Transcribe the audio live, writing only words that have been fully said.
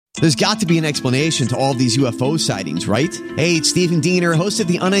There's got to be an explanation to all of these UFO sightings, right? Hey, it's Stephen Diener, host of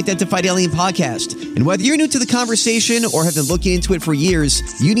the Unidentified Alien Podcast. And whether you're new to the conversation or have been looking into it for years,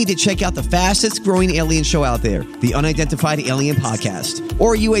 you need to check out the fastest growing alien show out there, the Unidentified Alien Podcast,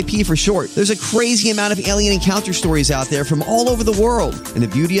 or UAP for short. There's a crazy amount of alien encounter stories out there from all over the world. And the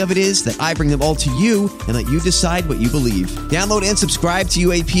beauty of it is that I bring them all to you and let you decide what you believe. Download and subscribe to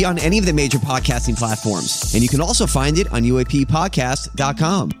UAP on any of the major podcasting platforms. And you can also find it on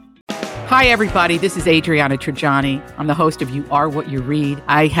UAPpodcast.com. Hi, everybody. This is Adriana Trajani. I'm the host of You Are What You Read.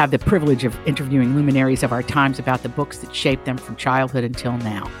 I have the privilege of interviewing luminaries of our times about the books that shaped them from childhood until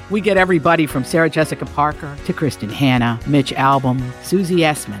now. We get everybody from Sarah Jessica Parker to Kristen Hanna, Mitch Albom, Susie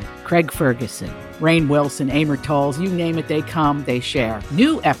Essman, Craig Ferguson, Rainn Wilson, Amor Tolls, you name it, they come, they share.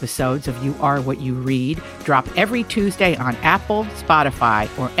 New episodes of You Are What You Read drop every Tuesday on Apple, Spotify,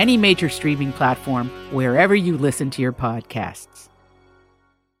 or any major streaming platform wherever you listen to your podcasts.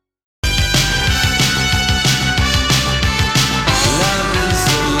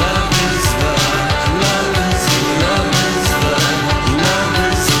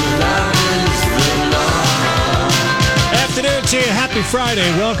 To you. Happy Friday.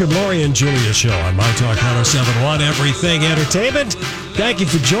 Welcome, Lori and Julia Show on My Talk 107.1 Everything Entertainment. Thank you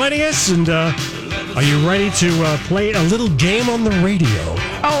for joining us. And are you ready to play a little game on the radio?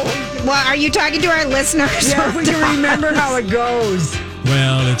 Oh, well, are you talking to our listeners? Yeah, we can remember how it goes.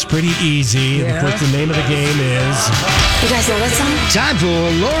 Well, it's pretty easy. Yeah. Of course, the name of the game is... You guys know that song? Time for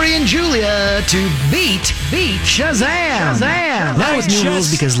Lori and Julia to beat Shazam. That was new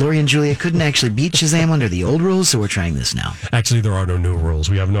rules because Lori and Julia couldn't actually beat Shazam under the old rules, so we're trying this now. Actually, there are no new rules.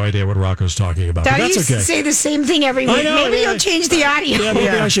 We have no idea what Rocco's talking about. But that's okay. You say the same thing every week. Maybe you'll change the audio. Yeah, maybe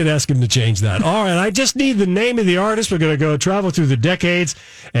I should ask him to change that. All right, I just need the name of the artist. We're going to go travel through the decades.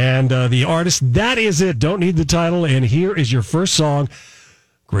 And the artist, that is it. Don't need the title. And here is your first song.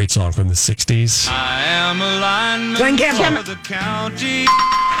 Great song from the 60s. I am a lineman Glenn Campbell. for the county.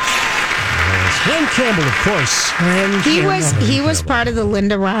 Glenn Campbell, of course. He was part of the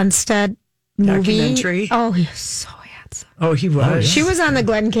Linda Ronstadt movie. Documentary. Oh, he was so handsome. Oh, he was. Oh, yeah. She was on the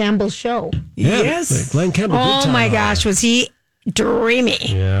Glenn Campbell show. Yeah, Yes. Glenn Campbell. Oh my gosh, was he dreamy?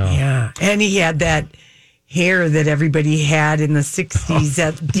 Yeah. Yeah. And he had that hair that everybody had in the 60s,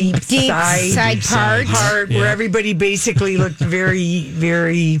 that deep side part. where everybody basically looked very,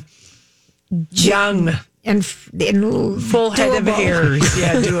 very young. And Full head of hairs.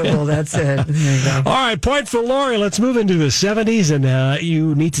 Yeah, doable. That's it. There you go. All right, point for Lori. Let's move into the 70s, and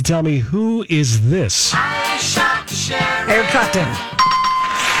you need to tell me who is this. Eric Clapton.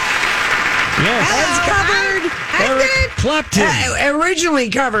 Yes. That's covered. Eric Clapton. Originally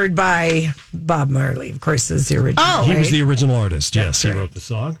covered by Bob Marley. Of course, is the original. Oh, He was right? the original artist. Yes, he wrote the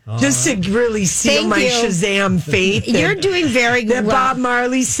song. Just to really seal Thank my you. Shazam faith. You're doing very That well. Bob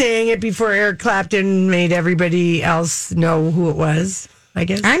Marley sang it before Eric Clapton made everybody else know who it was, I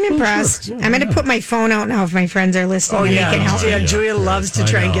guess. I'm impressed. Sure. I'm going to put my phone out now if my friends are listening and they can help Yeah, me. Julia loves to I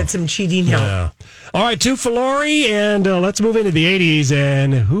try and know. get some cheating help. Yeah. All right, 2 for Lori, and let's move into the 80s,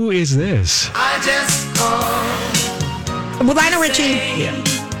 and who is this? I just called. Well, Lionel Richie. Yeah.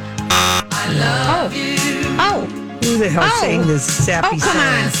 Oh. Who the hell sang this sappy Oh, come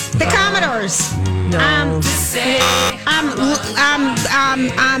on. song? The Commodores. No.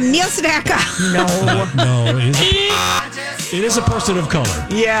 Neil Sedaka. No. No, it is a person of color.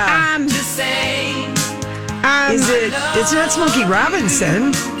 Yeah. Is it? It's not Smokey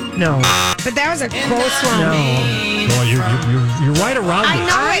Robinson. No. But that was a close one. No. Boy, you're right around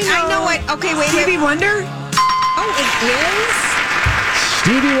I it. know it. Okay, wait. Stevie Wonder? Oh, it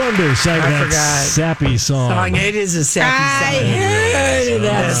Stevie Wonder sang I that forgot. sappy song. It is a is? sappy song. I heard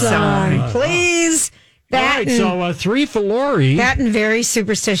that song. song. Please. All That right, and, so 3 for Lori. that and Very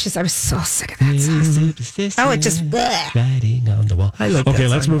Superstitious. I was so sick of that song. Oh, it just... bleh. Writing on the wall. I like Okay, that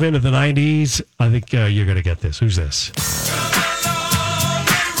let's song. move into the 90s. I think you're going to get this. Who's this?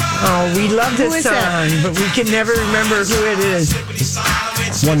 Oh, we love Who this is song, it? but we can never remember who it is.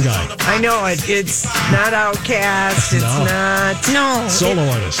 One guy. I know it. It's not Outkast. It's No. not. No. Solo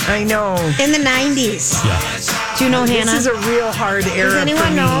artist. I know. In the 90s. Yeah. Do you know Hannah? This is a real hard era Does anyone for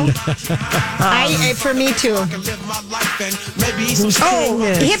me. know? For me too. Who sang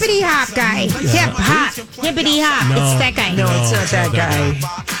this? Hippity hop guy. Hip hop. Hippity hop. No. It's that guy. No, it's not that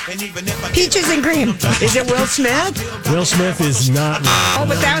guy. Peaches and cream. Is it Will Smith? Will Smith is not. Oh,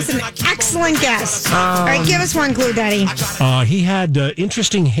 but that was an excellent guess. All right, give us one clue, Daddy. He had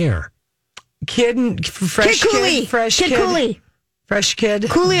interesting hair. Fresh Kid Cooley. kid, fresh Kid kid, Cooley. fresh kid.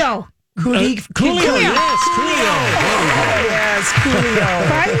 Coolio. Cooley. Coolio. Yes, Coolio. Yes, Coolio.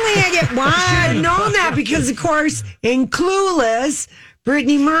 Finally, I get I one. know that because, of course, in Clueless,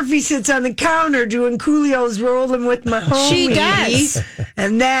 Brittany Murphy sits on the counter doing Coolio's Rolling with My Homie. She does.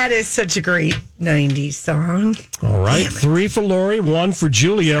 And that is such a great 90s song. All right, 3 for Lori, 1 for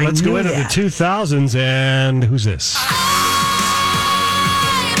Julia. Let's go knew into that. the 2000s, and who's this?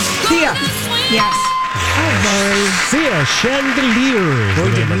 Tia. Yes. Sia, Chandeliers. Boy,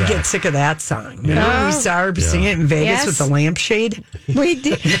 the did name of we that. get sick of that song. Remember we saw her sing it in Vegas Yes. with the lampshade? We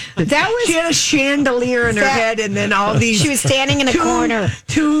did. That was. She had a chandelier in her That- head, and then all these. She was standing in a corner.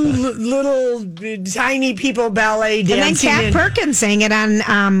 Two little tiny people ballet And then dancing. Kat Perkins sang it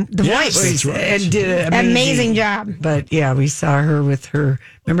on The Yes, Voice. that's right. And did an Amazing job. But yeah, we saw her with her.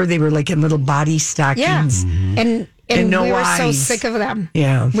 Remember, they were like in little body stockings. Yeah. And no we were so eyes. sick of them.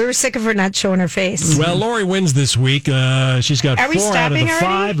 Yeah. We were sick of her not showing her face. Well, Lori wins this week. She's got Are we 4 out of the stopping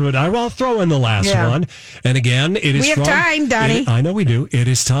 5, but I'll throw in the last Yeah. one. And again, it is We have from, time, Donnie. I know we do. It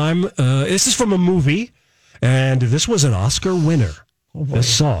is time. This is from a movie, and this was an Oscar winner,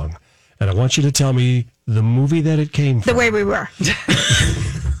 this song. And I want you to tell me the movie that it came The from. way we were.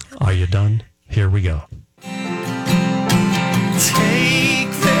 Are you done? Here we go. Take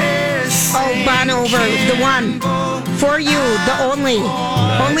this. Oh, Bon Over, the one. For you, the only.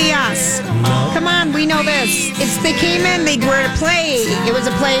 Only us. Come on, we know this. They came in, they were a play. It was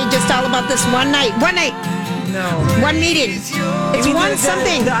a play just all about this one night. One night. No. One meeting. It's You mean one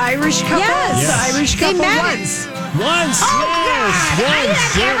something. The Irish couple? Yes. The Irish They couple met. once. Once, Oh, yes, God. I once.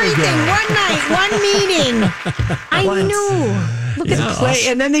 had There we everything. go. One night, one meeting. I Once. knew. Look at Play,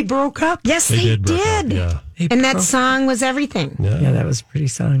 and then they broke up. Yes, They they, did break up, did. yeah. And that song was everything. Yeah, that was a pretty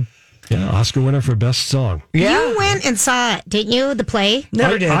song. Yeah, Oscar winner for best song. You went and saw it, didn't you? The play?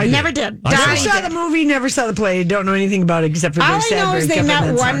 Never did. I did. Never did. I saw Never it. saw the movie, never saw the play. Don't know anything about it except for All their I sad know is they breakup and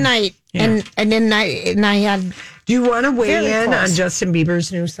met that one song. night, Yeah. and then I had Do you want to weigh Very in close. on Justin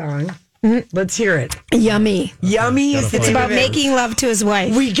Bieber's new song? Let's hear it. yummy. Yummy is the It's name about of it. making love to his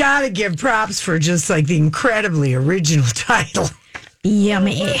wife. We got to give props for just like the incredibly original title.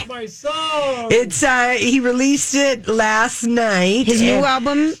 Yummy. My song. It's he released it last night. His new and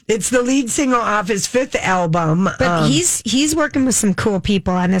album, It's the lead single off his 5th album. but he's working with some cool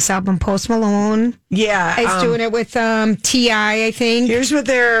people on this album. Post Malone yeah, is doing it with T.I., I think. Here's what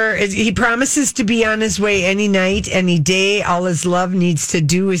he promises to be on his way any night, any day. All his love needs to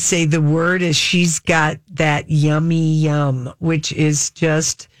do is say the word as she's got that yummy yum, which is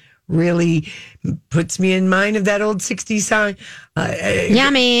just really puts me in mind of that old 60s song.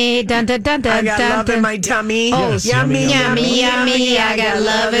 Yummy. Dun, dun, dun, dun, I got dun, love dun. in my tummy. Oh, yes, yummy, Yummy, yummy, I got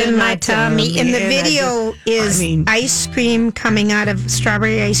love in my tummy. And the video is ice cream coming out of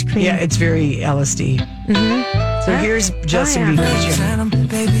strawberry ice cream. Yeah, it's very LSD. So here's Justin Bieber's Yummy. Venom,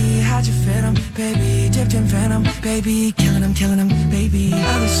 baby, how'd you fit 'em? Baby, dipped in venom, baby, killing 'em, baby.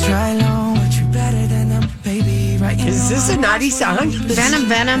 Others try long, but you're better than them, baby. Right? Is this a naughty song?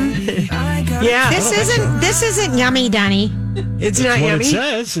 Venom. Yeah. This isn't yummy, Donnie. It's not What yummy. it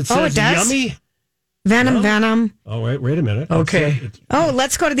says. It says Oh, it does? yummy. Venom. Oh, wait a minute. Okay. Oh,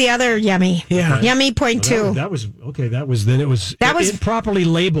 let's go to the other yummy. Yeah. Yummy point two. That was okay. That was improperly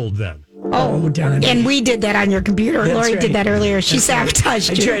labeled then. Oh, darn. And we did that on your computer. That's Lori right. did that earlier. She sabotaged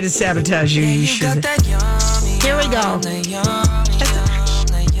I you. tried to sabotage you. You should. Here we go.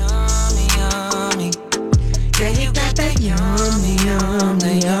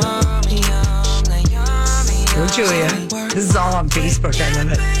 Oh, Julia. This is all on Facebook. I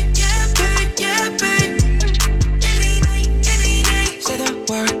love it.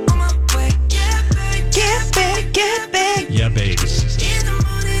 Get back, get back. Yeah, babes.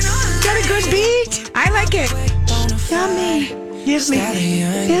 Got a good beat. I like it. Yummy.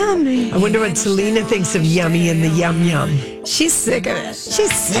 Yummy. I wonder what Selena thinks of Yummy and the Yum Yum. She's sick of it.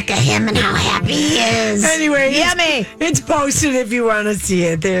 She's sick of him and how happy he is. Anyway, Yummy. It's posted if you want to see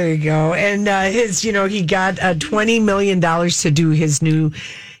it. There you go. And he got $20 million to do his new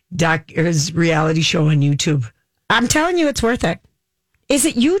his reality show on YouTube. I'm telling you, it's worth it. Is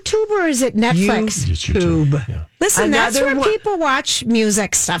it YouTube or is it Netflix? Just YouTube. Yeah. Listen, that's Another where one- people watch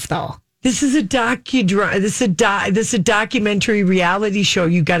music stuff, though. This is a this is a documentary reality show.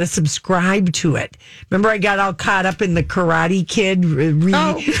 You got to subscribe to it. Remember, I got all caught up in the Karate Kid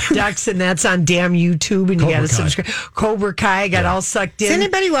redux, and that's on damn YouTube. And you got to Cobra Kai. subscribe. Cobra Kai got all sucked Is in.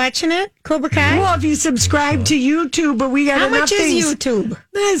 anybody watching it? Cobra Kai? Well, if you subscribe to YouTube, but we got How enough much is things. YouTube?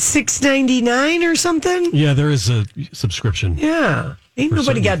 $6.99 or something. Yeah, there is a subscription. Yeah, ain't For nobody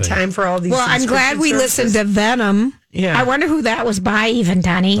certain got things. time for all these. Well, I'm glad we subscription listened to Venom. Yeah. I wonder who that was by, even,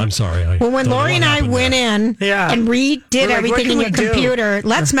 Donnie. I'm sorry. Well, when Lori and I went in Yeah. and redid We're like, everything what in can your we do? computer,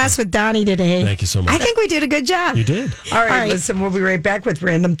 let's mess with Donnie today. Thank you so much. I think we did a good job. You did. All right, listen, we'll be right back with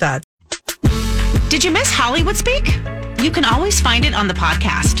Random Thoughts. Did you miss Hollywood Speak? you can always find it on the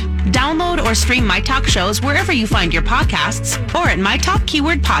podcast. Download or stream My Talk shows wherever you find your podcasts or at My Talk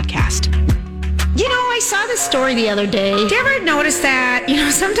Keyword Podcast. You know, I saw this story the other day. Did you ever notice that? You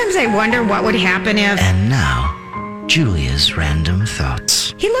know, sometimes I wonder what would happen if... And now, Julia's random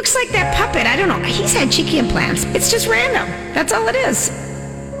thoughts. He looks like that puppet. I don't know. He's had cheeky implants. It's just random. That's all it is.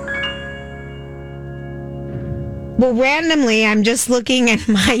 Well, randomly, I'm just looking at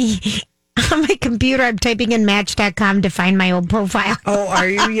on my computer. I'm typing in Match.com to find my old profile. Oh, are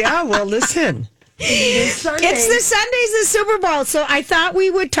you? Yeah, well, listen. It's the Sunday's the Super Bowl, so I thought we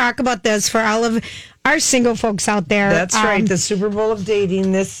would talk about this for all of our single folks out there. That's right, the Super Bowl of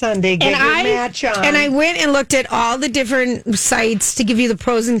dating this Sunday. Get your match on. And I went and looked at all the different sites to give you the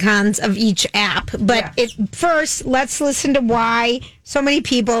pros and cons of each app. But first, let's listen to why so many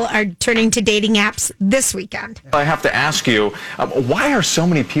people are turning to dating apps this weekend. I have to ask you, why are so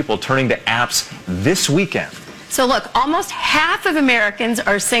many people turning to apps this weekend? So look, almost half of Americans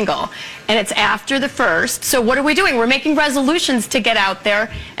are single, and it's after the first. So what are we doing? We're making resolutions to get out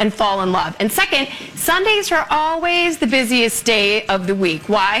there and fall in love. And second, Sundays are always the busiest day of the week.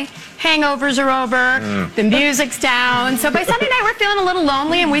 Why? Hangovers are over, the music's down. So by Sunday night, we're feeling a little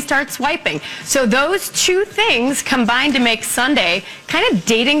lonely and we start swiping. So those two things combine to make Sunday kind of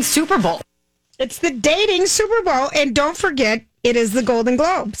dating Super Bowl. It's the dating Super Bowl, and don't forget, it is the Golden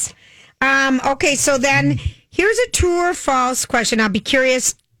Globes. Okay, so then... Here's a true or false question. I'll be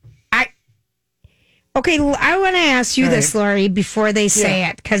curious. I want to ask you this, Lori, before they say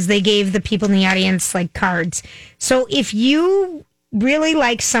it, because they gave the people in the audience like cards. So if you really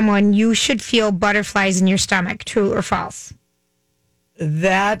like someone, you should feel butterflies in your stomach. True or false?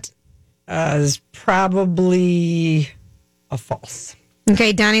 That is probably a false.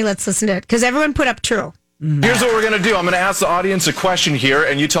 Okay, Donnie, let's listen to it, because everyone put up true. Here's what we're going to do. I'm going to ask the audience a question here,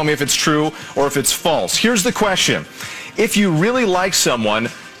 and you tell me if it's true or if it's false. Here's the question. If you really like someone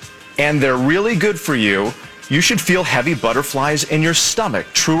and they're really good for you, you should feel heavy butterflies in your stomach.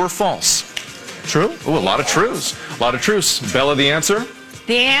 True or false? True? Ooh, a lot of truths. A lot of truths. Bella, the answer?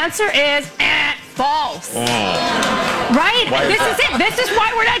 The answer is false. Right? This is it. This is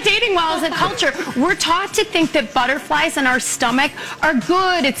why we're not dating well as a culture. We're taught to think that butterflies in our stomach are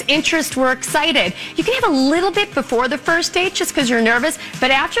good. It's interest. We're excited. You can have a little bit before the first date just because you're nervous.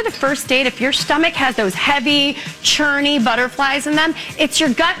 But after the first date, if your stomach has those heavy, churny butterflies in them, it's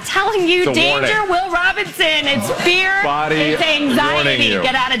your gut telling you, danger, warning. Will Robinson. It's fear. It's anxiety.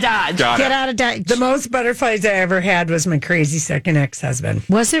 Get out of Dodge. Get out of Dodge. The most butterflies I ever had was my crazy second ex-husband.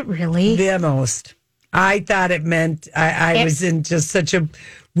 Was it really? The most. I thought it meant I was in just such a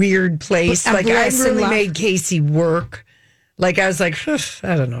weird place. Like, I really made Casey work. Like, I was like,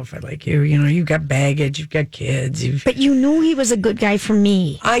 I don't know if I like you. You know, you've got baggage, you've got kids. But you knew he was a good guy for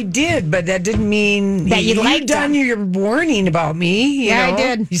me. I did, but that didn't mean that you liked done him. your warning about me. You know? I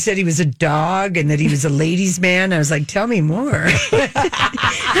did. You said he was a dog and that he was a ladies' man. I was like, tell me more.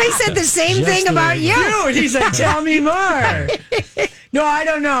 I said the same thing about you. And he's like, tell me more. No, I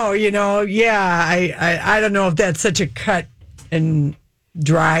don't know. You know, I don't know if that's such a cut and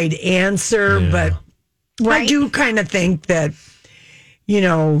dried answer, but I do kind of think that, you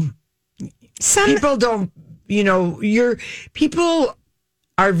know, people don't, you know, people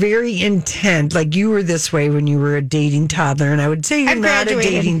are very intent. Like, you were this way when you were a dating toddler, and I would say you're not a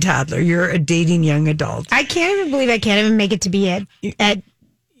dating toddler. You're a dating young adult. I can't even believe I can't even make it to be at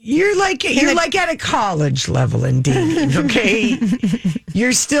You're like at a college level in dating, okay?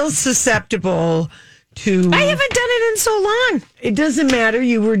 You're still susceptible to... I haven't done it in so long. It doesn't matter.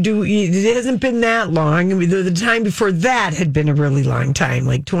 It hasn't been that long. I mean, the time before that had been a really long time,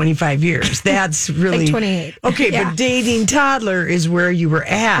 like 25 years. That's really... like 28. Okay, but dating toddler is where you were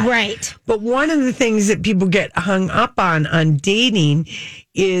at. Right. But one of the things that people get hung up on dating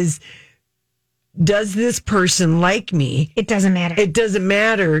is... Does this person like me? It doesn't matter. It doesn't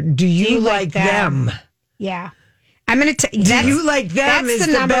matter. Do you like them? Yeah. I'm going to do you like them is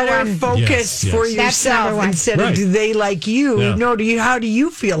the better focus for yourself instead of do they like you? Yeah. No, how do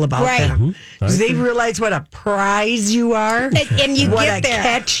you feel about them? Mm-hmm. Do they realize what a prize you are? And you what get a there.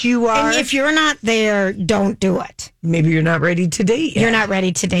 catch you are? And if you're not there, don't do it. Maybe you're not ready to date yet. You're not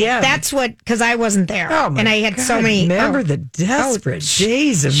ready to date. Yeah. That's what, because I wasn't there. Oh my and I had so many. Remember the desperate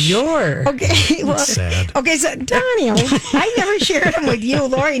days of yore. Okay. Well, sad. Okay, so Donnie, I never shared them with you,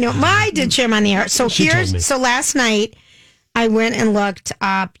 Lori. No, I did share them on the air. So so last night, I went and looked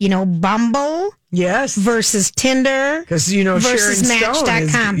up, Bumble. Yes. Versus Tinder. Because, versus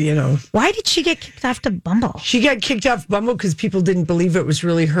Match.com. Why did she get kicked off to Bumble? She got kicked off Bumble because people didn't believe it was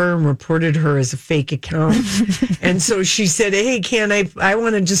really her and reported her as a fake account. And so she said, hey, I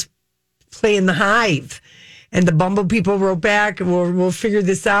want to just play in the Hive. And the Bumble people wrote back, we'll figure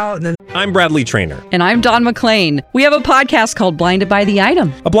this out. And then I'm Bradley Trainer. And I'm Don McClain. We have a podcast called Blinded by the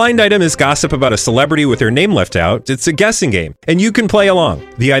Item. A blind item is gossip about a celebrity with their name left out. It's a guessing game, and you can play along.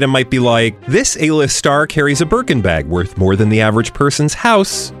 The item might be like, this A-list star carries a Birkin bag worth more than the average person's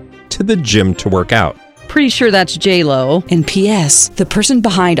house to the gym to work out. Pretty sure that's J-Lo. And P.S. the person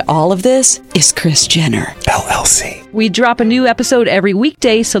behind all of this is Kris Jenner, LLC. We drop a new episode every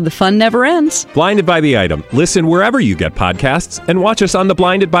weekday so the fun never ends. Blinded by the Item. Listen wherever you get podcasts and watch us on the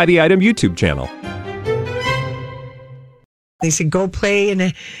Blinded by the Item YouTube channel. they said, go play in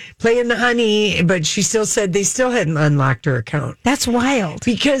the Honey, but she still said they still hadn't unlocked her account. That's wild.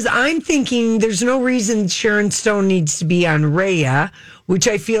 Because I'm thinking there's no reason Sharon Stone needs to be on Raya, which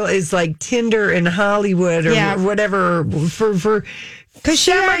I feel is like Tinder in Hollywood or whatever for because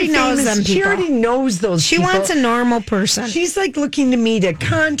she already knows them people. She already knows those people. She wants a normal person. She's like looking to meet a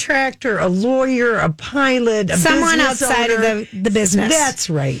contractor, a lawyer, a pilot, someone outside of the business. That's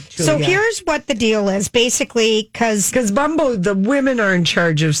right. Julia. So here's what the deal is. Basically, because Bumble, the women are in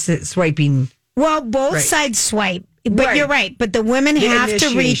charge of swiping. Well, both sides swipe. But you're right. But the women have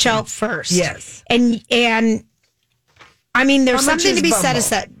to reach out first. Yes. And I mean, there's something to be said is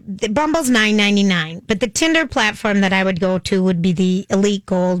that Bumble's $9.99, but the Tinder platform that I would go to would be the Elite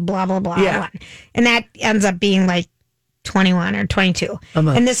Gold, blah, blah, blah. Yeah. One. And that ends up being like 21 or 22. A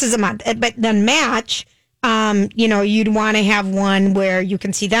month. And this is a month. But then Match, you'd want to have one where you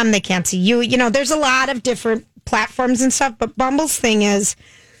can see them, they can't see you. You know, there's a lot of different platforms and stuff, but Bumble's thing is,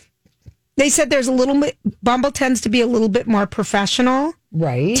 they said there's a little bit, Bumble tends to be a little bit more professional.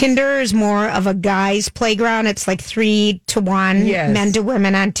 Right. Tinder is more of a guy's playground. It's like 3-to-1, men to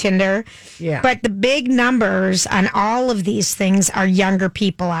women on Tinder. Yeah. But the big numbers on all of these things are younger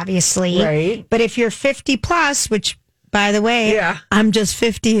people, obviously. Right. But if you're 50 plus, which, by the way, I'm just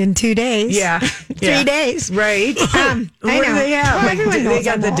 50 in 2 days. Yeah. 3 days. Right. I know. What do they have? Well, everyone knows they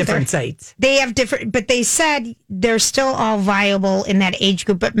got I'm the older. different sites. They have different, but they said they're still all viable in that age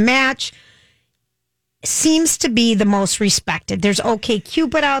group. But Match seems to be the most respected. There's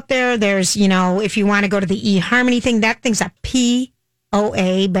OkCupid out there. There's, if you want to go to the eHarmony thing, that thing's a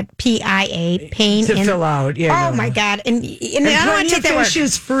POA, but PIA, pain to fill out. Yeah. Oh my God. And I don't want Plenty to take of that word. Fish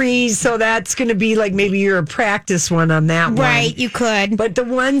is free, so that's going to be like maybe you're a practice one on that one. Right, you could. But the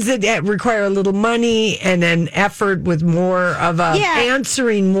ones that require a little money and an effort with more of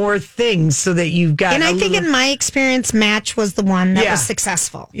answering more things so that you've got. And I think in my experience, Match was the one that was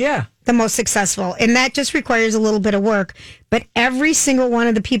successful. Yeah. The most successful. And that just requires a little bit of work. But every single one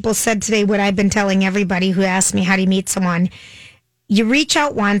of the people said today what I've been telling everybody who asked me, how do you meet someone? You reach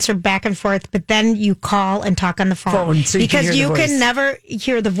out once or back and forth, but then you call and talk on the phone. So because you can never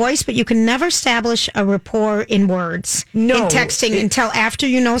hear the voice, but you can never establish a rapport in words, in texting until after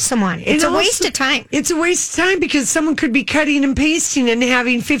you know someone. It's a waste of time. It's a waste of time because someone could be cutting and pasting and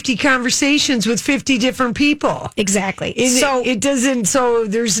having 50 conversations with 50 different people. Exactly. So it doesn't, so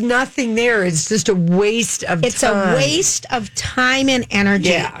there's nothing there. It's just a waste of time. It's a waste of time and energy.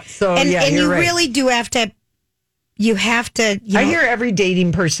 Yeah. So, and you right. really do have to. You have to. I hear every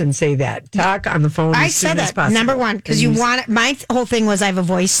dating person say that. Talk on the phone. I as soon said as that possible. number one because you want. My whole thing was I have a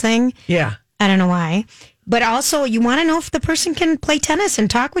voice thing. Yeah, I don't know why, but also you want to know if the person can play tennis and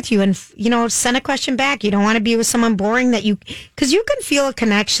talk with you, and send a question back. You don't want to be with someone boring because you can feel a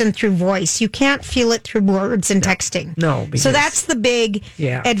connection through voice. You can't feel it through words and texting. No, so that's the big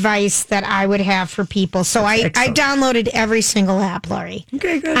advice that I would have for people. So I downloaded every single app, Lori.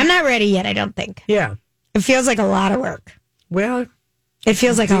 Okay, good. I'm not ready yet. I don't think. Yeah. It feels like a lot of work. Well, it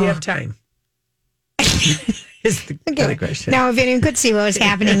feels like do you have time? Is the other question. Now, if anyone could see what was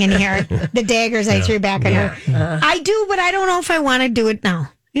happening in here, the daggers I threw back at her. I do, but I don't know if I want to do it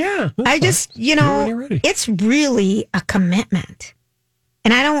now. Yeah. I just, it's really a commitment.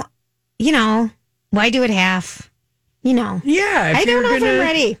 And I don't, why do it half? Yeah. I don't know if I'm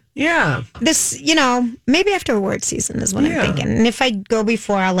ready. Yeah. This, maybe after award season is what I'm thinking. And if I go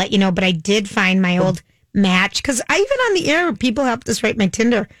before, I'll let you know. But I did find my old Match because I even on the air, people helped us write my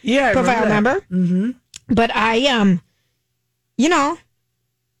Tinder profile, remember? Mm-hmm. But I,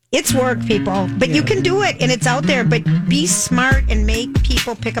 it's work, people. But you can do it, and it's out there. But be smart and make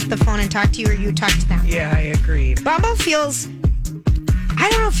people pick up the phone and talk to you, or you talk to them. Yeah, I agree. Bumble feels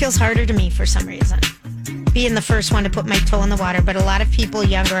harder to me for some reason. Being the first one to put my toe in the water, but a lot of people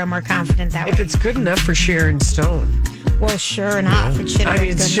younger are more confident that way. If it's good enough for Sharon Stone. Well, sure enough. It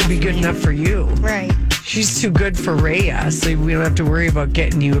should be good enough for you. Right. She's too good for Raya, so we don't have to worry about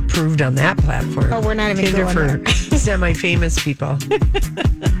getting you approved on that platform. Oh, we're not even Tinder going for semi-famous people.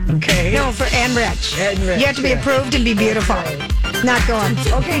 Okay. No, for and rich. You have to be approved and be beautiful. Not going.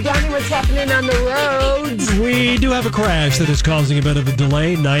 Okay, Donnie, what's happening on the roads? We do have a crash that is causing a bit of a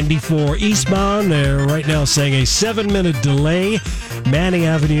delay. 94 eastbound. They're right now saying a 7-minute delay. Manning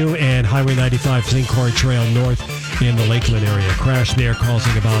Avenue and Highway 95 St. Croix Trail north in the Lakeland area. Crash there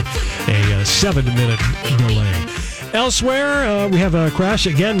causing about a 7-minute delay. Elsewhere, we have a crash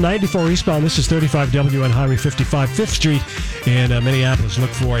again, 94 eastbound. This is 35W on Highway 55, 5th Street in Minneapolis. Look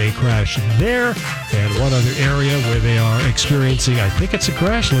for a crash there. And one other area where they are experiencing, I think it's a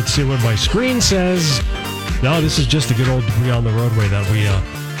crash. Let's see what my screen says. No, this is just a good old debris on the roadway that we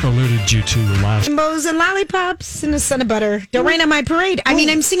alluded you to last. Rainbows and lollipops and a son of butter. Don't rain on my parade. I mean,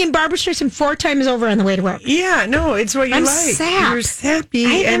 I'm singing Barbra Streisand 4 times over on the way to work. Yeah, no, it's what you I'm like. Sap. You're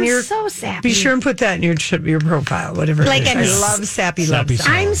sappy. I'm you're so sappy. Be sure and put that in your profile, whatever. Like it is. I love sappy love songs.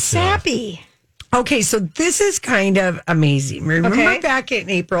 I'm sappy. Okay, so this is kind of amazing. Remember back in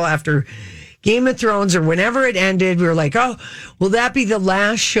April after Game of Thrones or whenever it ended, we were like, oh, will that be the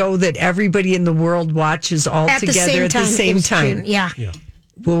last show that everybody in the world watches all together at the same time? Yeah.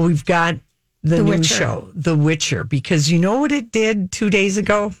 Well, we've got the new Witcher. show, The Witcher, because you know what it did 2 days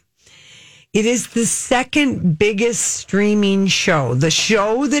ago? It is the second biggest streaming show. The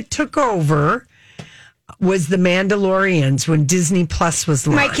show that took over was The Mandalorians when Disney Plus was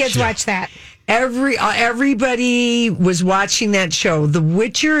launched. My kids watch that. Everybody was watching that show. The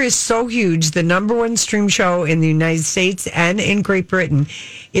Witcher is so huge, the number one stream show in the United States and in Great Britain.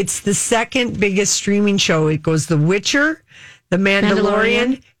 It's the second biggest streaming show. It goes The Witcher, The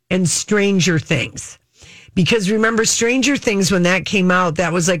Mandalorian, and Stranger Things. Because remember, Stranger Things, when that came out,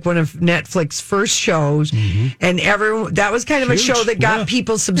 that was like one of Netflix's first shows. And that was kind of a show that got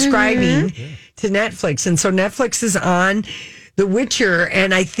people subscribing to Netflix. And so Netflix is on The Witcher,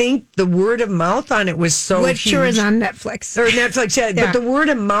 and I think the word of mouth on it was so Witcher huge. is on Netflix. Or Netflix, yeah. But the word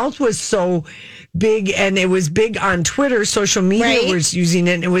of mouth was so big, and it was big on Twitter. Social media was using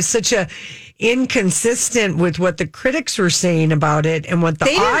it. And it was such a inconsistent with what the critics were saying about it and what the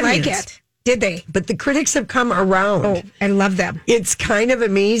They didn't audience. like it, did they? But the critics have come around. Oh, I love them. It's kind of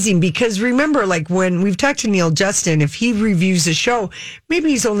amazing because remember, like when we've talked to Neil Justin, if he reviews a show, maybe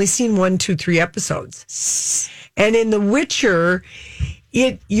he's only seen 1, 2, 3 episodes. And in The Witcher,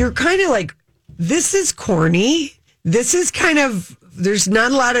 you're kind of like, this is corny. This is kind of, there's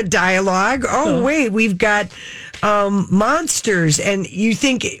not a lot of dialogue. Oh, wait, we've got monsters. And you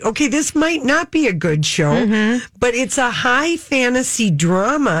think, okay, this might not be a good show, but it's a high fantasy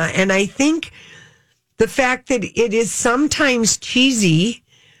drama. And I think the fact that it is sometimes cheesy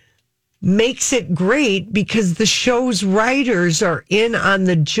makes it great because the show's writers are in on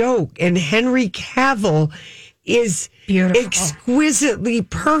the joke. And Henry Cavill is exquisitely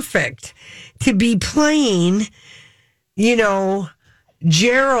perfect to be playing,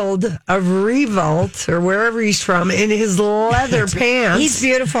 Gerald of Revolt or wherever he's from in his leather pants. He's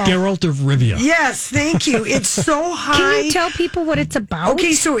beautiful. Geralt of Rivia. Yes, thank you. It's so high. Can you tell people what it's about?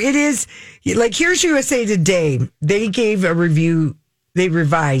 Okay, so it is like here's USA Today. They gave a review. They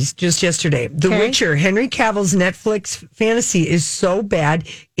revised just yesterday. The Witcher, Henry Cavill's Netflix fantasy is so bad,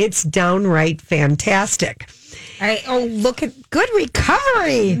 it's downright fantastic. Look at good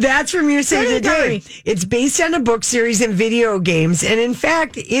recovery. That's from USA Today. It's based on a book series and video games. And in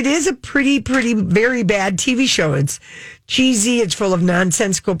fact, it is a pretty, very bad TV show. It's cheesy. It's full of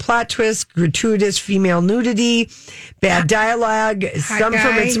nonsensical plot twists, gratuitous female nudity, bad dialogue, some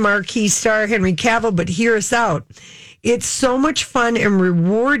from its marquee star, Henry Cavill. But hear us out. It's so much fun and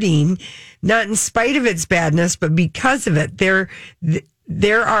rewarding, not in spite of its badness, but because of it.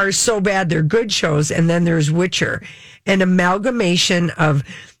 There are so bad they're good shows, and then there's Witcher, an amalgamation of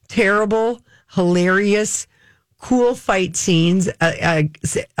terrible, hilarious, cool fight scenes, a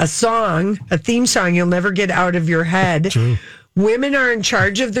theme song you'll never get out of your head. True. Women are in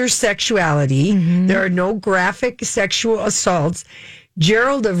charge of their sexuality. There are no graphic sexual assaults.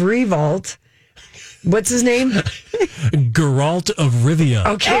 Gerald of Revolt. What's his name? Geralt of Rivia.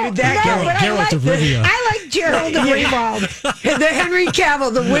 Okay, Geralt of Rivia. I like Gerald of Revolt. The Henry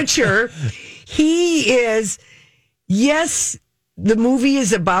Cavill, The Witcher. He is, yes, the movie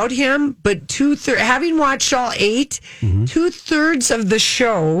is about him, but having watched all 8, 2/3 of the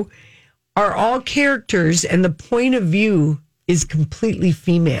show are all characters, and the point of view is completely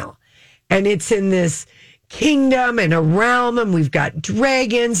female. And it's in this kingdom and a realm, and we've got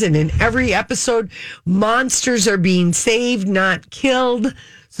dragons, and in every episode monsters are being saved, not killed.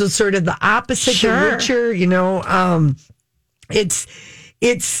 So sort of the opposite of Witcher,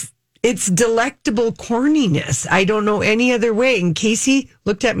 it's delectable corniness. I don't know any other way. And Casey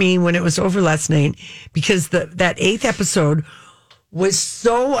looked at me when it was over last night because that 8th episode was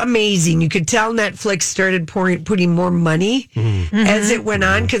so amazing. You could tell Netflix started putting more money as it went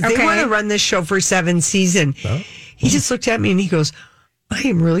on because they want to run this show for 7 seasons. He just looked at me and he goes,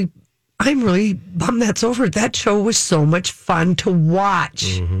 I'm really bummed that's over. That show was so much fun to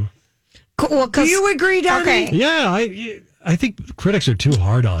watch. Cool, do you agree, Donnie? Okay. Yeah, I think critics are too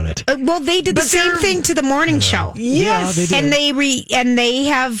hard on it. Well, they did the same thing to the morning show. Yes, they did. And they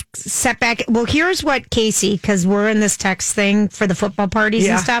have set back. Well, here's what Casey, because we're in this text thing for the football parties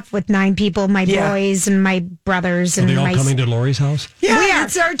and stuff with 9 people, my boys and my brothers and Are they all my coming to Lori's house? Yeah, we are.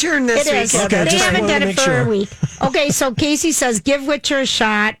 it's our turn this week. Is. Okay, they just haven't wanted done to it make for sure. a week. Okay, so Casey says, give Witcher a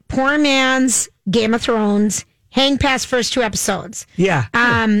shot. Poor man's Game of Thrones. Hang past first 2 episodes. Yeah.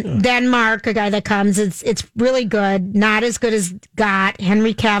 Then Mark, a guy that comes, it's really good. Not as good as GOT.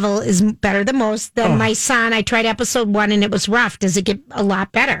 Henry Cavill is better than most. Then my son, I tried episode 1 and it was rough. Does it get a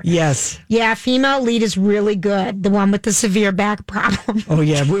lot better? Yes. Yeah, female lead is really good. The one with the severe back problem. Oh,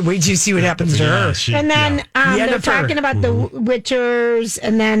 yeah. Wait till you see what happens to her. And then they're talking about the Witchers,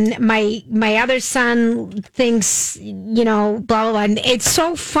 and then my other son thinks, blah, blah, blah. And it's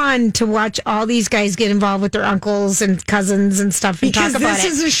so fun to watch all these guys get involved with their uncles and cousins and stuff and because talk about it.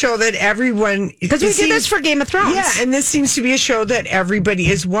 This is a show that everyone... Because we did this for Game of Thrones. Yeah, and this seems to be a show that everybody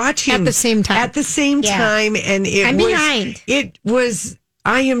is watching. At the same time. At the same time, and I'm behind. It was...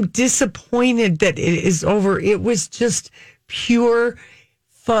 I am disappointed that it is over. It was just pure,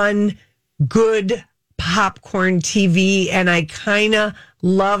 fun, good popcorn TV, and I kind of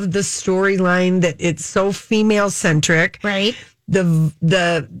love the storyline that it's so female-centric. Right.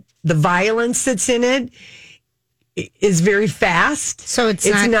 The violence that's in it is very fast. So it's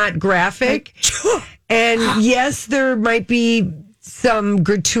not graphic. And yes, there might be some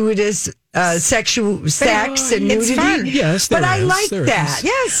gratuitous sexual sex and nudity. It's fun. Yes, but I like that.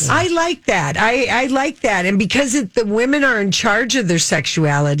 Yes. I like that. I like that. And because the women are in charge of their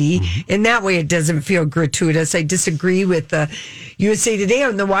sexuality, in that way it doesn't feel gratuitous. I disagree with the USA Today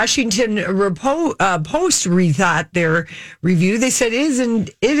on the Washington Post rethought their review. They said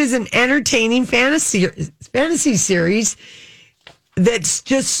it is an entertaining fantasy series that's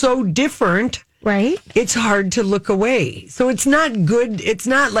just so different. Right. It's hard to look away. So it's not good. It's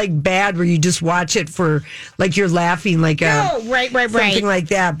not like bad where you just watch it for like you're laughing like right. something like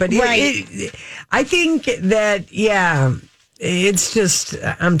that. But I think that, it's just,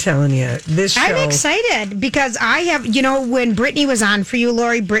 I'm telling you, this show. I'm excited because I have, when Brittany was on for you,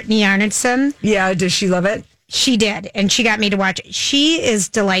 Lori, Brittany Arneson. Yeah, does she love it? She did, and she got me to watch it. She is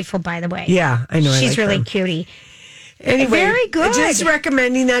delightful, by the way. Yeah, I know. She's I like really her. Cutie. Anyway, very good. Just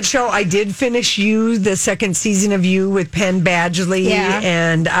recommending that show. I did finish You, the second season of You with Penn Badgley,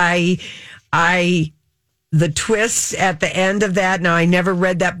 and the twists at the end of that. Now, I never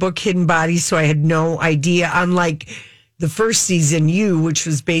read that book, Hidden Bodies, so I had no idea. Unlike the first season, You, which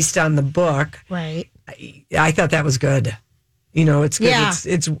was based on the book, right? I thought that was good. It's good. Yeah.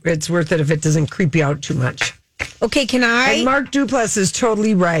 It's worth it if it doesn't creep you out too much. Okay, can I? And Mark Duplass is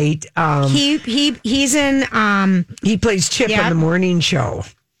totally right. He's in. He plays Chip on the morning show.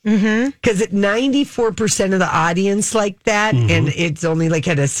 Because 94% of the audience like that, and it's only like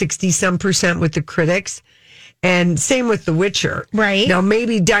at a 60-some% with the critics. And same with The Witcher. Right. Now,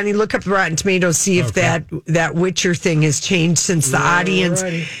 maybe, Donnie, look up Rotten Tomatoes, see if that Witcher thing has changed since the audience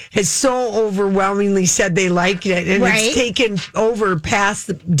has so overwhelmingly said they liked it. And it's taken over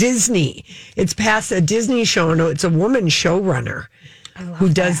past Disney. It's past a Disney show. No, it's a woman showrunner who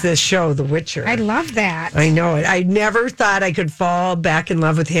does this show, The Witcher. I love that. I know it. I never thought I could fall back in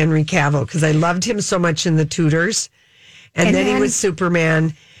love with Henry Cavill because I loved him so much in The Tudors. And then he was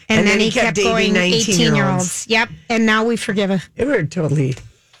Superman. And then he kept dating going 18-year-olds. Yep. And now we forgive him. We're totally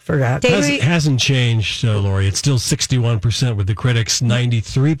forgot. It hasn't changed, Lori. It's still 61% with the critics,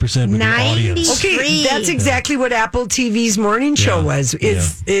 93% with the audience. Okay, that's exactly what Apple TV's morning show was.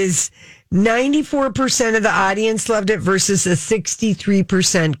 Is 94% of the audience loved it versus a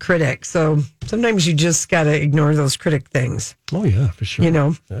 63% critic. So sometimes you just got to ignore those critic things. Oh, yeah, for sure.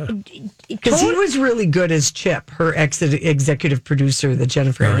 Because he was really good as Chip, her executive producer, the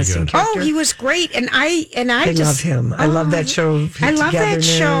Jennifer Aniston character. Oh, he was great. And I love him. I love that show. I love that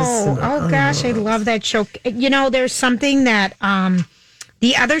show. Oh, gosh, I love that show. There's something that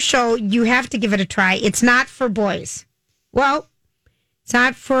the other show, you have to give it a try. It's not for boys. Well, it's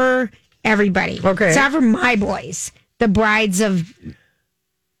not for everybody. Okay. It's not for my boys. The Brides of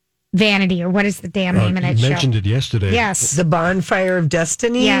Vanity, or what is the damn name of that show? You mentioned it yesterday. Yes. The Bonfire of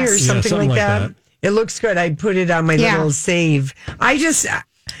Destiny or something like that. It looks good. I put it on my little save. I'm going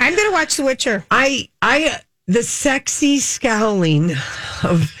to watch The Witcher. The sexy scowling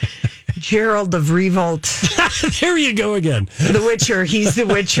of Gerald of Revolt. There you go again. The Witcher. He's the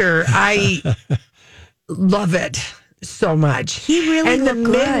Witcher. I love it so much. He really and the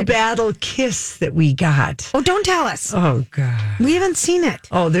looked good. mid-battle kiss that we got. Oh, don't tell us. Oh, God. We haven't seen it.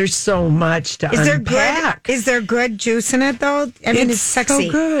 Oh, there's so much to unpack. Is there good juice in it, though? I mean, it's sexy.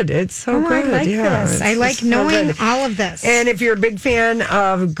 So good. It's so good. I like this. It's I like so knowing good. all of this. And if you're a big fan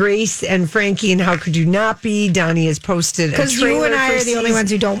of Grace and Frankie, and how could you not be? Donnie has posted a because trailer you and I for are the only ones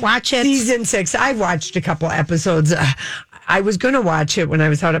who don't watch it. Season 6. I watched a couple episodes. I was going to watch it when I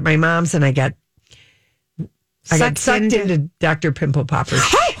was out at my mom's, and I got sucked into Dr. Pimple Popper.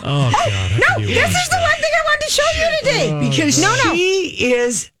 Oh, God. No, this is the one thing I wanted to show you today. Because she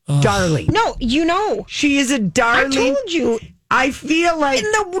is darling. No, you know. She is a darling. I told you. I feel like... In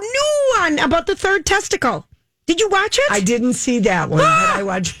the new one about the third testicle. Did you watch it? I didn't see that one, but I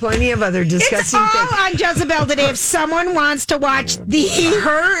watched plenty of other disgusting it's all things. on Jezebel today. If someone wants to watch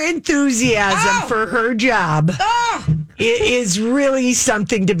her enthusiasm for her job, it is really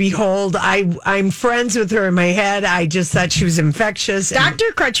something to behold. I'm friends with her in my head. I just thought she was infectious.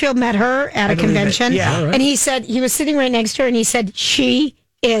 Dr. Crutchfield met her at a convention, and he said he was sitting right next to her, and he said she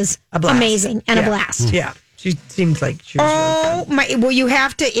is amazing and a blast. Yeah. She seems like she was really fun. Well, you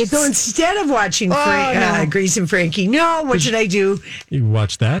have to. So instead of watching Grace and Frankie, what should I do? You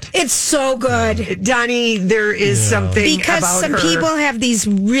watch that? It's so good. Donnie, there is something because about some her. people have these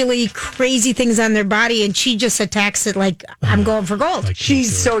really crazy things on their body, and she just attacks it like I'm going for gold.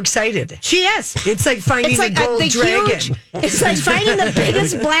 She's so excited. She is. It's like finding a gold dragon. It's like finding the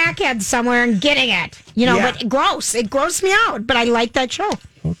biggest blackhead somewhere and getting it. But gross. It grossed me out, but I like that show.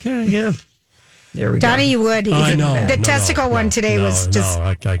 Okay. Yeah. There we go. Donnie, you would. I know. The testicle one today was just... No,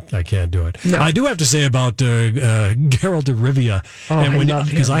 I can't do it. No. I do have to say about Geralt of Rivia.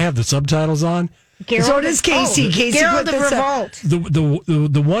 Because I have the subtitles on. So does Casey. Casey Geralt put of this Revolt.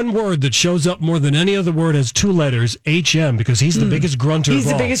 The one word that shows up more than any other word has 2 letters, HM, because he's the biggest grunter He's of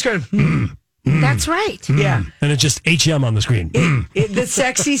the all. biggest grunter. That's right. Yeah. And it's just HM on the screen. The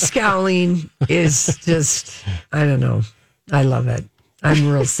sexy scowling is just, I don't know. I love it.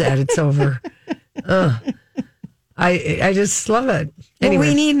 I'm real sad it's over. I just love it. Anyway,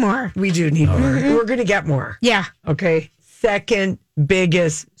 we need more. We do need more. We're going to get more. Yeah. Okay. Second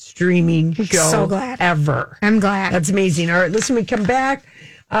biggest streaming show so glad. ever. I'm glad. That's amazing. All right, listen, we come back.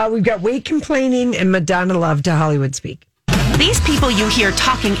 We've got Wait Complaining and Madonna Love to Hollywood Speak. These people you hear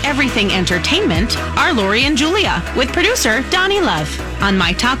talking everything entertainment are Lori and Julia with producer Donnie Love on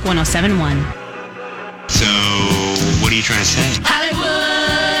My Talk 107.1. So, what are you trying to say?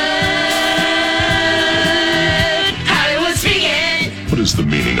 Hollywood speaking. What is the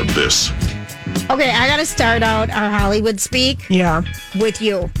meaning of this? Okay, I got to start out our Hollywood Speak with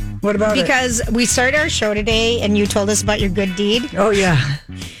you. What about Because we started our show today and you told us about your good deed. Oh, yeah.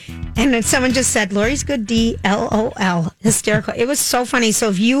 And then someone just said, Lori's good D, LOL. Hysterical. It was so funny. So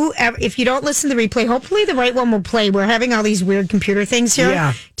if you don't listen to the replay, hopefully the right one will play. We're having all these weird computer things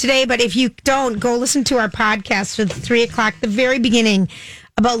here today. But if you don't, go listen to our podcast at 3 o'clock, the very beginning,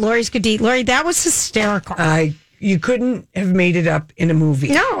 about Lori's good deed. Lori, that was hysterical. You couldn't have made it up in a movie.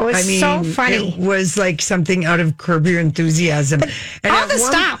 No, it was so funny. It was like something out of Curb Your Enthusiasm. And all the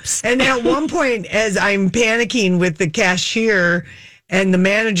stops. And at one point, as I'm panicking with the cashier and the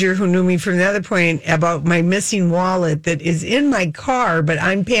manager who knew me from the other point about my missing wallet that is in my car, but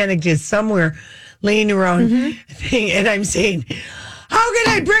I'm panicked, it's somewhere laying around. And I'm saying, how can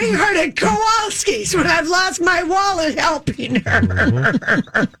I bring her to Kowalski's when I've lost my wallet helping her?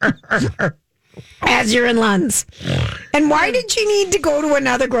 As you're in Lund's. And why did she need to go to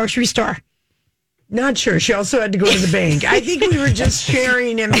another grocery store? Not sure. She also had to go to the bank. I think we were just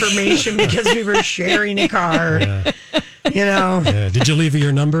sharing information because we were sharing a car. Yeah. You know. Yeah. Did you leave her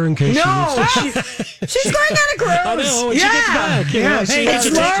your number in case? No, she's going on a cruise. I know. When she gets back.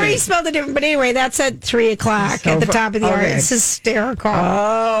 It's Lori spelled it different, but anyway, that's at 3 o'clock at the top of the hour. It's hysterical.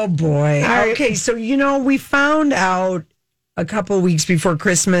 Oh boy. Okay, so we found out a couple of weeks before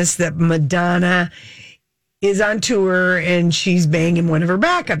Christmas that Madonna is on tour and she's banging one of her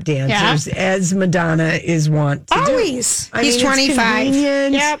backup dancers, as Madonna is wont to always. do. He's 25.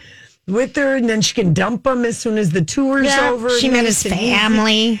 Yep. With her, and then she can dump him as soon as the tour's over. She met his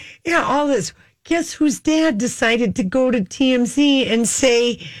family. Yeah, all this. Guess whose dad decided to go to TMZ and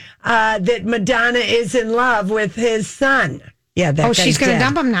say that Madonna is in love with his son? Yeah, that she's going to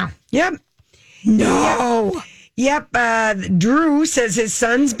dump him now. Yep. No. Yep. Drew says his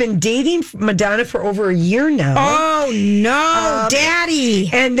son's been dating Madonna for over a year now. Oh, no,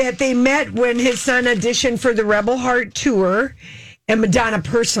 Daddy. And that they met when his son auditioned for the Rebel Heart tour. And Madonna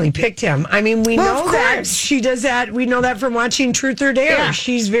personally picked him. I mean, we Well, know of that course. she does that. We know that from watching Truth or Dare. Yeah.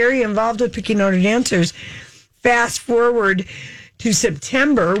 She's very involved with picking out her dancers. Fast forward to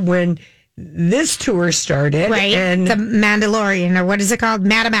September when this tour started. Right. And the Mandalorian, or what is it called?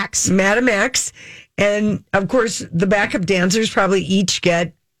 Madam X. Madam X. And of course, the backup dancers probably each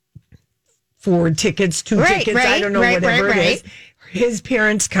get 4 tickets, 2 tickets. I don't know, whatever it is. His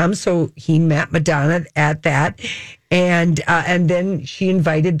parents come, so he met Madonna at that, and then she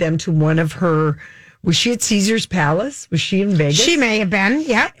invited them to one of her. Was she at Caesar's Palace? Was she in Vegas? She may have been.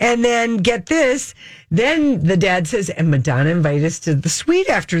 Yeah. And then get this. Then the dad says, and Madonna invited us to the suite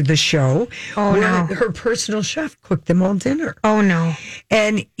after the show. Oh, where no. Her personal chef cooked them all dinner. Oh, no.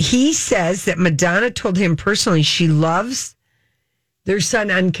 And he says that Madonna told him personally she loves their son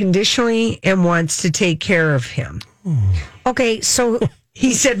unconditionally and wants to take care of him. Okay, so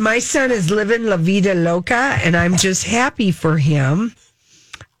he said, my son is living La Vida Loca, and I'm just happy for him.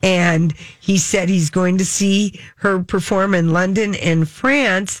 And he said he's going to see her perform in London and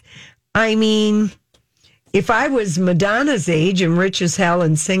France. I mean, if I was Madonna's age and rich as hell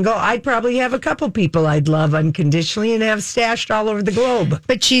and single, I'd probably have a couple people I'd love unconditionally and have stashed all over the globe.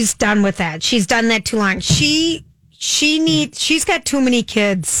 But she's done with that. She's done that too long. She's got too many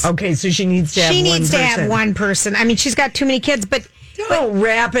kids. Okay, so she needs to have one person. She needs to have one person. I mean, she's got too many kids, but don't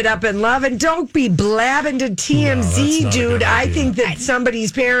wrap it up in love and don't be blabbing to TMZ, dude. I think that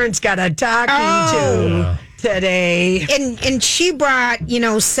somebody's parents got a talking to today. And she brought,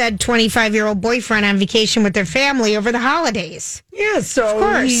 said 25-year-old boyfriend on vacation with their family over the holidays. Yeah,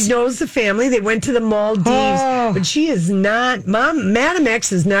 so he knows the family. They went to the Maldives, but she is not. Madam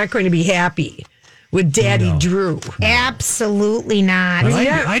X is not going to be happy with Daddy Drew. Absolutely not.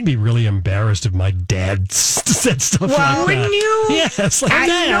 I'd be really embarrassed if my dad said stuff like that. Wouldn't you? Yes, like I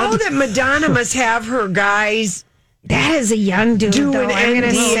Dad. know that Madonna must have her guys. That is a young dude, do though, an I'm going to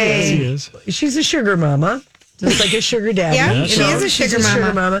NDA. say. He is. She's a sugar mama. Just like a sugar daddy. Yeah, she is a sugar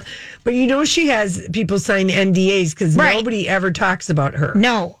mama. But she has people sign NDAs because nobody ever talks about her.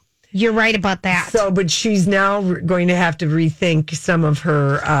 No, you're right about that. So, but she's now going to have to rethink some of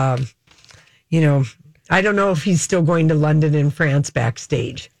her, I don't know if he's still going to London and France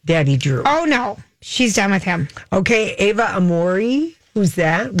backstage. Daddy Drew. Oh, no. She's done with him. Okay, Ava Amori. Who's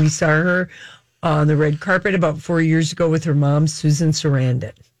that? We saw her on the red carpet about 4 years ago with her mom, Susan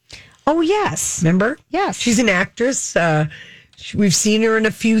Sarandon. Oh, yes. Remember? Yes. She's an actress. We've seen her in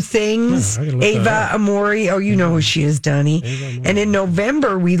a few things. Ava Amori. Oh, you know who she is, Donnie. And in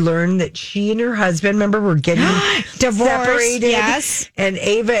November, we learned that she and her husband, remember, were getting divorced. Separated. Yes. And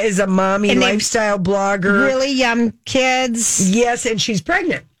Ava is a mommy lifestyle blogger. Really young kids. Yes, and she's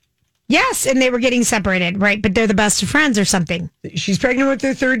pregnant. Yes, and they were getting separated, right? But they're the best of friends or something. She's pregnant with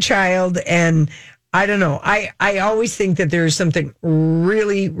their third child, and I don't know. I always think that there's something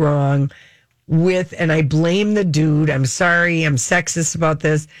really wrong with, and I blame the dude. I'm sorry, I'm sexist about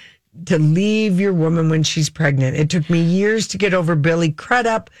this, to leave your woman when she's pregnant. It took me years to get over Billy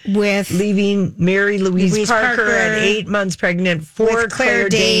Crudup with leaving Mary Louise Parker at 8 months pregnant for Claire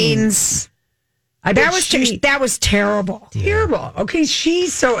Danes. That was terrible. Terrible. Okay,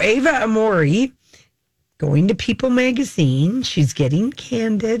 so Ava Amori going to People Magazine. She's getting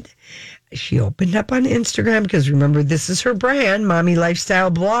candid. She opened up on Instagram because remember, this is her brand, mommy lifestyle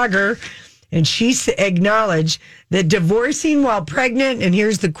blogger. And she acknowledged that divorcing while pregnant, and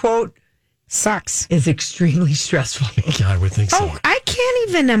here's the quote, sucks. Is extremely stressful. Yeah, I would think so. Oh, I can't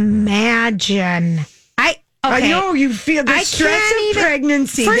even imagine. I know you feel the stress of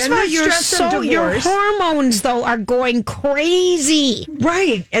pregnancy. First of all, your hormones though are going crazy,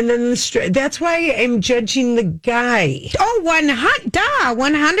 right? And then the stress. That's why I'm judging the guy. Oh,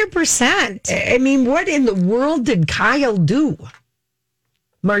 100%. I mean, what in the world did Kyle do?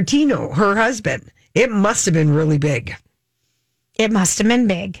 Martino, her husband. It must have been really big. It must have been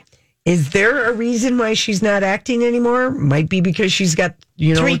big. Is there a reason why she's not acting anymore? Might be because she's got,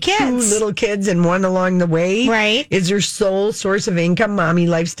 3 kids. 2 little kids and one along the way. Right. Is her sole source of income mommy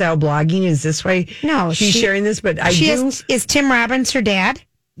lifestyle blogging? Is this why she's sharing this? But is Tim Robbins her dad?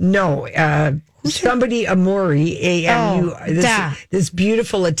 No. Somebody Amori, A-M-U, this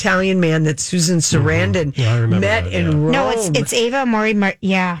beautiful Italian man that Susan Sarandon met in Rome. No, it's Ava Amori.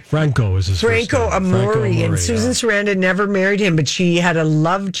 Franco is his Franco first name. Amori. And Susan Sarandon never married him, but she had a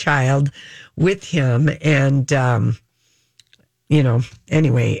love child with him. And,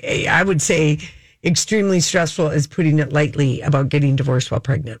 anyway, I would say extremely stressful is putting it lightly about getting divorced while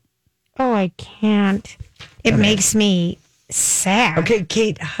pregnant. Oh, I can't. It makes me sad. Okay,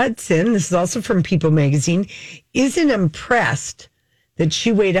 Kate Hudson, this is also from People Magazine, isn't impressed that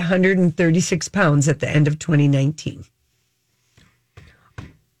she weighed 136 pounds at the end of 2019.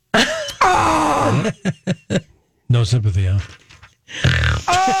 No sympathy, huh?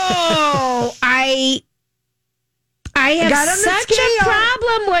 Oh, I have such a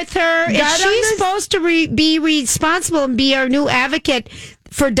problem with her. If she's supposed to be responsible and be our new advocate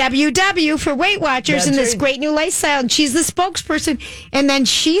for WW, for Weight Watchers, and this great new lifestyle, and she's the spokesperson, and then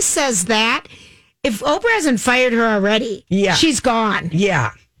she says that, if Oprah hasn't fired her already, she's gone.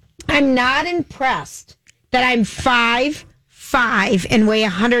 Yeah. I'm not impressed that I'm 5'5" and weigh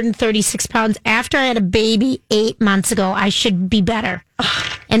 136 pounds. After I had a baby 8 months ago, I should be better.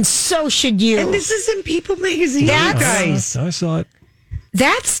 And so should you. And this is in People magazine, guys. I saw it.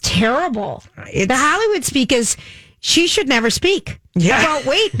 That's terrible. The Hollywood speakers, she should never speak about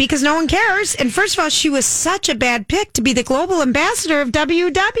weight because no one cares. And first of all, she was such a bad pick to be the global ambassador of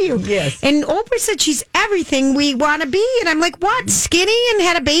WW. Yes. And Oprah said she's everything we want to be. And I'm like, what? Skinny and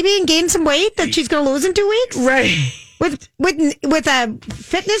had a baby and gained some weight that she's going to lose in 2 weeks? Right. With a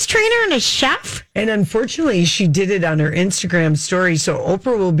fitness trainer and a chef? And unfortunately, she did it on her Instagram story, so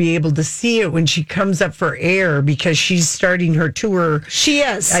Oprah will be able to see it when she comes up for air because she's starting her tour. She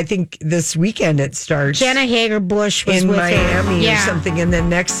is. I think this weekend it starts. Jenna Hager-Bush was in with Miami her. or something, and then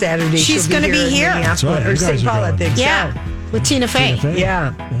next Saturday she's going to be here. That's right. Or St. Paul, I think. Yeah, with Tina Fey.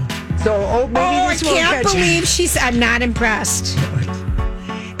 Yeah. So maybe this won't I can't catch believe I'm not impressed.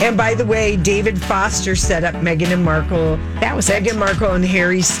 And by the way, David Foster set up Meghan and Markle. That was Meghan Markle and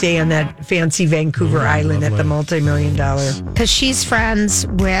Harry stay on that fancy Vancouver island at the multi-million-dollar. Because she's friends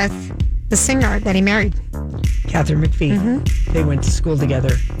with the singer that he married, Catherine McPhee. They went to school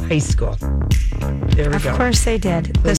together, high school. There we go. Of course they did. The